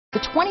The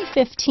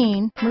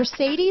 2015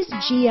 Mercedes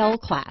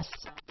GL-Class.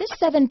 This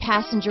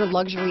 7-passenger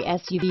luxury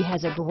SUV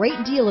has a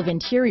great deal of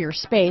interior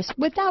space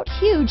without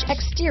huge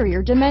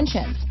exterior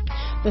dimensions.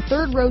 The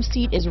third row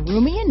seat is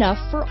roomy enough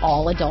for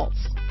all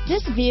adults.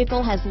 This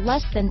vehicle has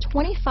less than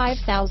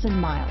 25,000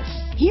 miles.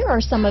 Here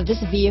are some of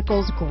this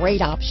vehicle's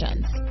great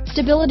options: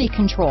 stability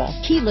control,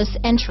 keyless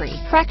entry,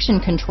 traction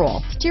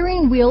control,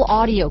 steering wheel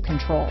audio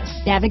controls,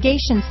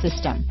 navigation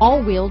system,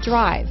 all-wheel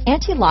drive,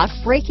 anti-lock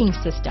braking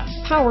system,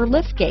 power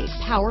liftgate,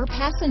 power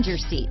passenger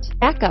seat,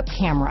 backup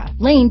camera,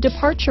 lane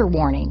departure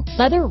warning,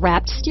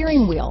 leather-wrapped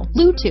steering wheel,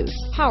 Bluetooth,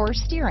 power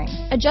steering,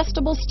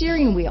 adjustable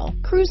steering wheel,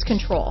 cruise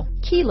control,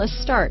 keyless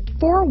start,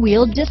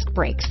 4-wheel disc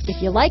brakes.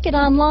 If you like it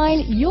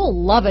online, you'll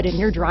love it in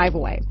your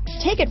driveway.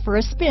 Take it for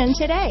a spin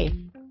today.